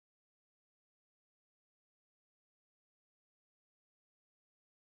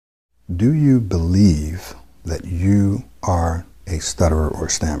Do you believe that you are a stutterer or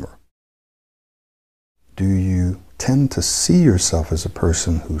stammerer? Do you tend to see yourself as a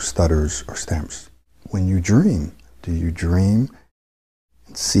person who stutters or stammers? When you dream, do you dream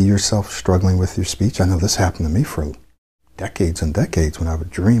and see yourself struggling with your speech? I know this happened to me for decades and decades. When I would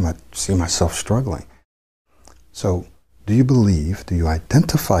dream, I'd see myself struggling. So, do you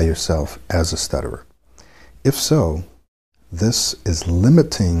identify yourself as a stutterer? If so, this is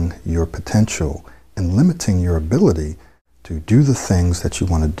limiting your potential and limiting your ability to do the things that you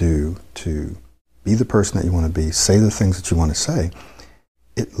want to do, to be the person that you want to be, say the things that you want to say.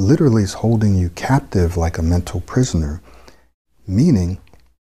 It literally is holding you captive like a mental prisoner, meaning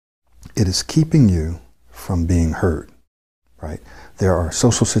it is keeping you from being heard, right? There are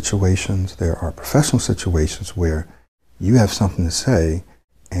social situations, there are professional situations where you have something to say,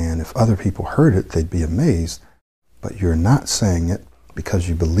 and if other people heard it, they'd be amazed, but you're not saying it because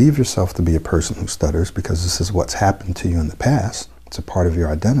you believe yourself to be a person who stutters, because this is what's happened to you in the past. It's a part of your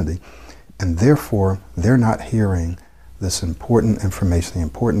identity, and therefore they're not hearing this important information, the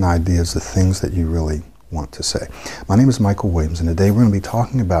important ideas, the things that you really want to say. My name is Michael Williams, and today we're going to be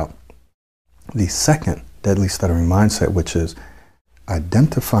talking about the second deadly stuttering mindset, which is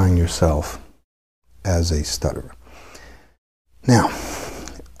identifying yourself as a stutterer. Now,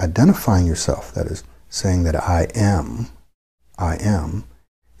 identifying yourself, that is, saying that I am,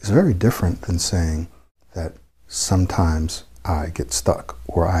 is very different than saying that sometimes I get stuck,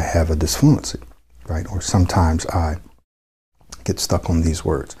 or I have a disfluency, right? Or sometimes I get stuck on these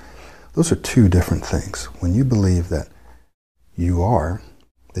words. Those are two different things. When you believe that you are,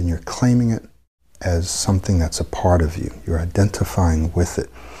 then you're claiming it as something that's a part of you. You're identifying with it.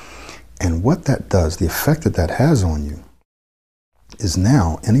 And what that does, the effect that that has on you, is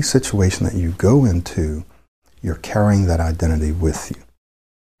now any situation that you go into, you're carrying that identity with you.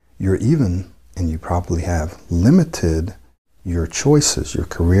 You're even, and you probably have, limited your choices, your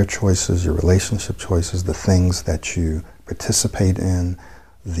career choices, your relationship choices, the things that you participate in,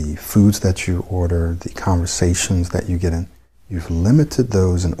 the foods that you order, the conversations that you get in. You've limited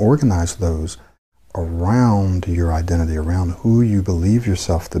those and organized those around your identity, around who you believe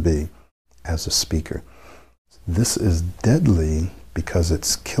yourself to be as a speaker. This is deadly because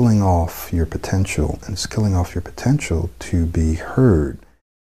it's killing off your potential, and it's killing off your potential to be heard.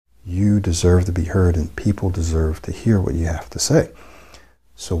 You deserve to be heard, and people deserve to hear what you have to say.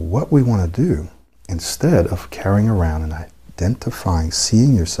 So what we want to do, instead of carrying around and identifying,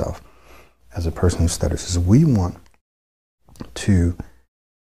 seeing yourself as a person who stutters, is we want to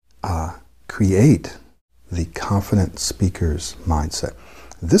create the confident speaker's mindset.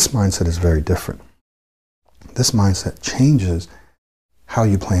 This mindset is very different. This mindset changes how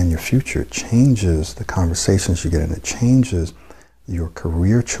you plan your future. It changes the conversations you get in. It changes your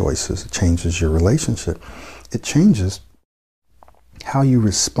career choices. It changes your relationship. It changes how you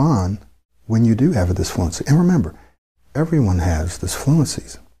respond when you do have a disfluency. And remember, everyone has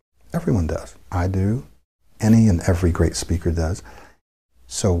disfluencies. Everyone does. I do. Any and every great speaker does.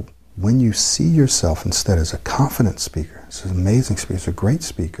 So when you see yourself instead as a confident speaker, as an amazing speaker, as a great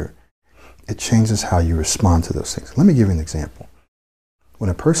speaker, it changes how you respond to those things. Let me give you an example. When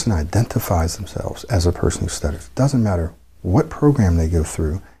a person identifies themselves as a person who stutters, it doesn't matter what program they go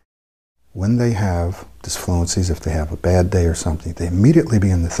through, when they have disfluencies, if they have a bad day or something, they immediately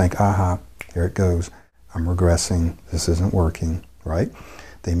begin to think, aha, here it goes, I'm regressing, this isn't working, right?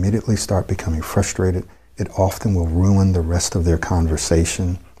 They immediately start becoming frustrated. It often will ruin the rest of their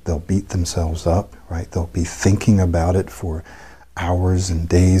conversation. They'll beat themselves up, right? They'll be thinking about it for hours and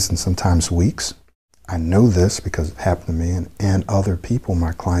days and sometimes weeks. I know this because it happened to me, and other people,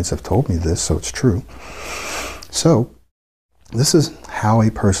 my clients, have told me this, so it's true. So this is how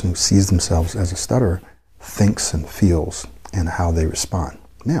a person who sees themselves as a stutterer thinks and feels, and how they respond.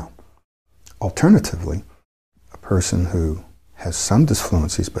 Now, alternatively, a person who has some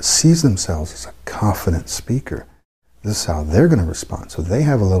disfluencies but sees themselves as a confident speaker, this is how they're going to respond. So they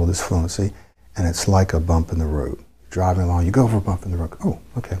have a little disfluency, and it's like a bump in the road. Driving along, you go over a bump in the road. Oh,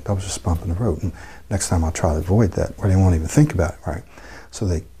 okay, that was just a bump in the road. And next time I'll try to avoid that, or they won't even think about it, right? So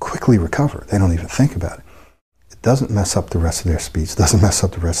they quickly recover. They don't even think about it. It doesn't mess up the rest of their speech, doesn't mess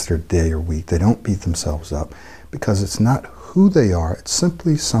up the rest of their day or week. They don't beat themselves up because it's not who they are. It's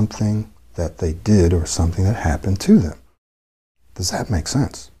simply something that they did or something that happened to them. Does that make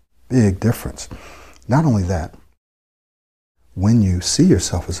sense? Big difference. Not only that, when you see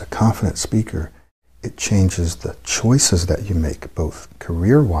yourself as a confident speaker, it changes the choices that you make, both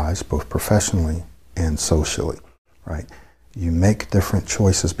career-wise, both professionally and socially, right? You make different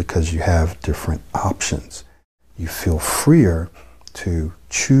choices because you have different options. You feel freer to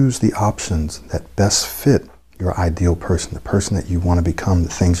choose the options that best fit your ideal person, the person that you want to become, the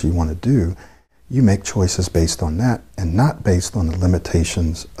things you want to do. You make choices based on that and not based on the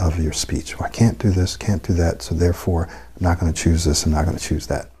limitations of your speech. Well, I can't do this, can't do that, so therefore I'm not going to choose this, I'm not going to choose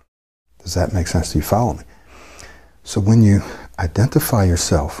that. Does that make sense? Do you follow me? So when you identify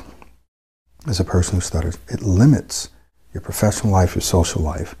yourself as a person who stutters, it limits your professional life, your social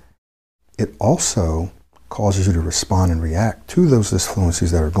life. It also causes you to respond and react to those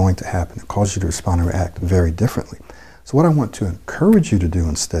disfluencies that are going to happen. It causes you to respond and react very differently. So what I want to encourage you to do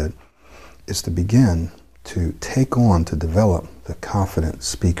instead is to begin to take on, to develop the confident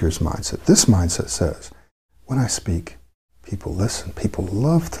speaker's mindset. This mindset says, when I speak, people listen. People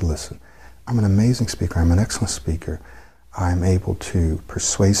love to listen. I'm an amazing speaker. I'm an excellent speaker. I'm able to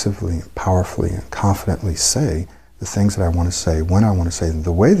persuasively, and powerfully, and confidently say the things that I want to say, when I want to say them,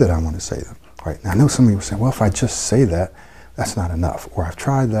 the way that I want to say them. Right? Now, I know some people say, well, if I just say that, that's not enough. Or I've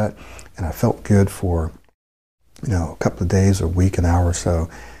tried that, and I felt good for, a couple of days, or a week, an hour or so.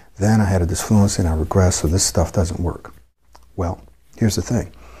 Then I had a disfluency, and I regressed, so this stuff doesn't work. Well, here's the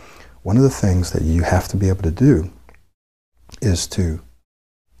thing. One of the things that you have to be able to do is to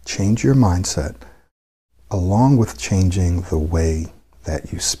change your mindset along with changing the way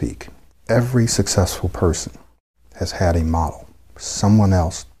that you speak. Every successful person has had a model, someone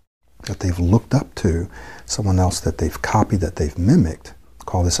else that they've looked up to, someone else that they've copied, that they've mimicked,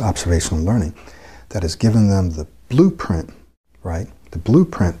 call this observational learning, that has given them the blueprint, right? The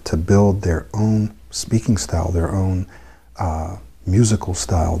blueprint to build their own speaking style, their own musical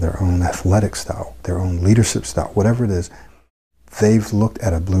style, their own athletic style, their own leadership style, whatever it is. They've looked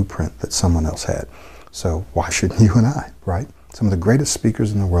at a blueprint that someone else had. So why shouldn't you and I, right? Some of the greatest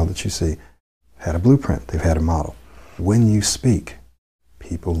speakers in the world that you see had a blueprint. They've had a model. When you speak,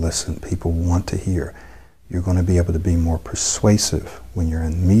 people listen. People want to hear. You're going to be able to be more persuasive when you're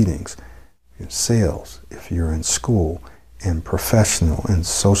in meetings, in sales, if you're in school, in professional, in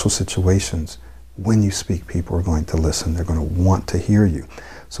social situations. When you speak, people are going to listen. They're going to want to hear you.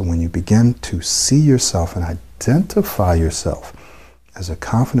 So when you begin to see yourself and identify yourself as a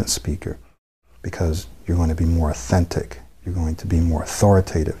confident speaker, because you're going to be more authentic, you're going to be more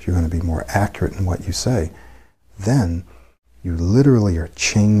authoritative, you're going to be more accurate in what you say, then you literally are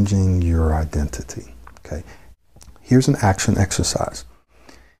changing your identity. Okay? Here's an action exercise.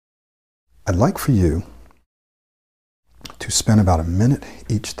 I'd like for you to spend about a minute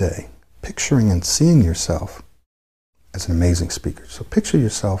each day picturing and seeing yourself as an amazing speaker. So picture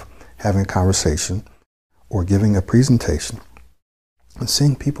yourself having a conversation or giving a presentation and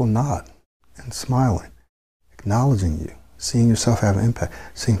seeing people nod and smiling, acknowledging you, seeing yourself have an impact,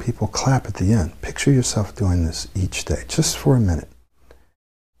 seeing people clap at the end. Picture yourself doing this each day, just for a minute.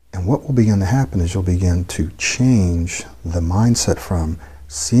 And what will begin to happen is you'll begin to change the mindset from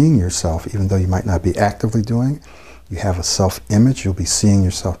seeing yourself, even though you might not be actively doing it. You have a self-image. You'll be seeing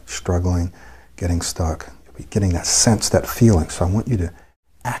yourself struggling, getting stuck. You'll be getting that sense, that feeling. So I want you to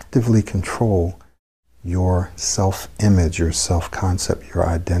actively control your self-image, your self-concept, your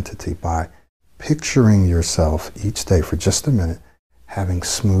identity by picturing yourself each day for just a minute having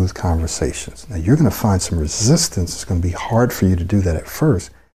smooth conversations. Now you're going to find some resistance. It's going to be hard for you to do that at first,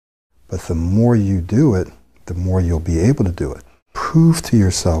 but the more you do it, the more you'll be able to do it. Prove to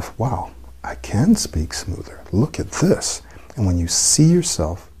yourself, wow, I can speak smoother. Look at this. And when you see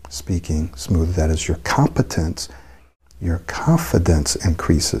yourself speaking smoother, that is your competence, your confidence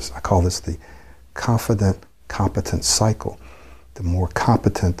increases. I call this the confident-competent cycle. The more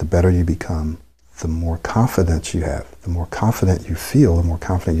competent, the better you become. The more confidence you have, the more confident you feel, the more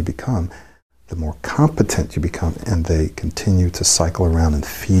confident you become, the more competent you become, and they continue to cycle around and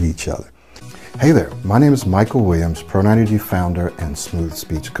feed each other. Hey there, my name is Michael Williams, Pro90D founder and smooth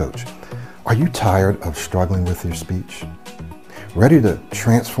speech coach. Are you tired of struggling with your speech? Ready to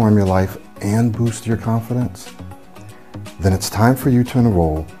transform your life and boost your confidence? Then it's time for you to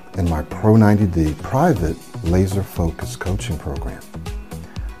enroll in my Pro90D private laser-focused coaching program.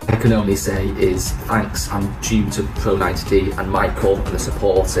 I can only say is thanks I'm due to Pro90D and Michael and the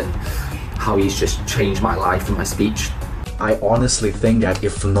support and how he's just changed my life and my speech. I honestly think that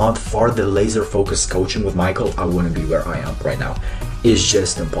if not for the laser focused coaching with Michael, I wouldn't be where I am right now. It's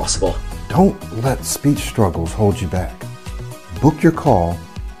just impossible. Don't let speech struggles hold you back. Book your call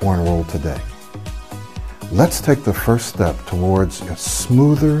or enroll today. Let's take the first step towards a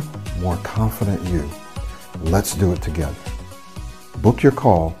smoother, more confident you. Let's do it together. Book your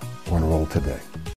call or enroll today.